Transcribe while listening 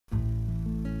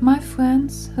My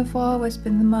friends have always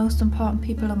been the most important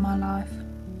people in my life.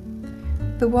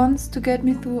 The ones to get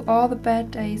me through all the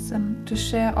bad days and to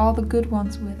share all the good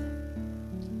ones with.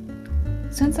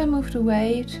 Since I moved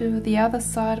away to the other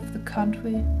side of the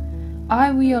country, I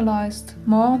realized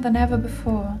more than ever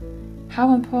before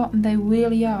how important they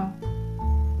really are.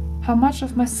 How much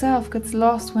of myself gets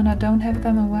lost when I don't have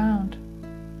them around.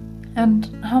 And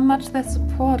how much their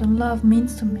support and love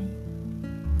means to me.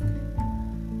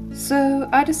 So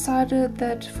I decided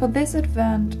that for this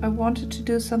Advent I wanted to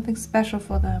do something special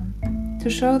for them, to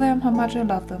show them how much I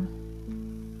love them.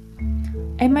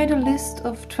 I made a list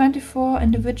of 24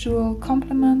 individual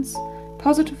compliments,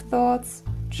 positive thoughts,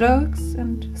 jokes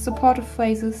and supportive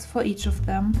phrases for each of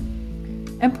them,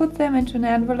 and put them into an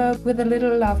envelope with a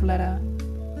little love letter.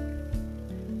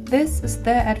 This is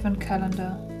their Advent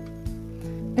calendar.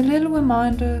 A little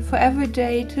reminder for every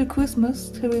day till Christmas,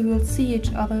 till we will see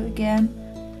each other again,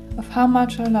 of how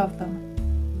much I love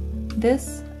them.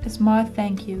 This is my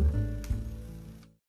thank you.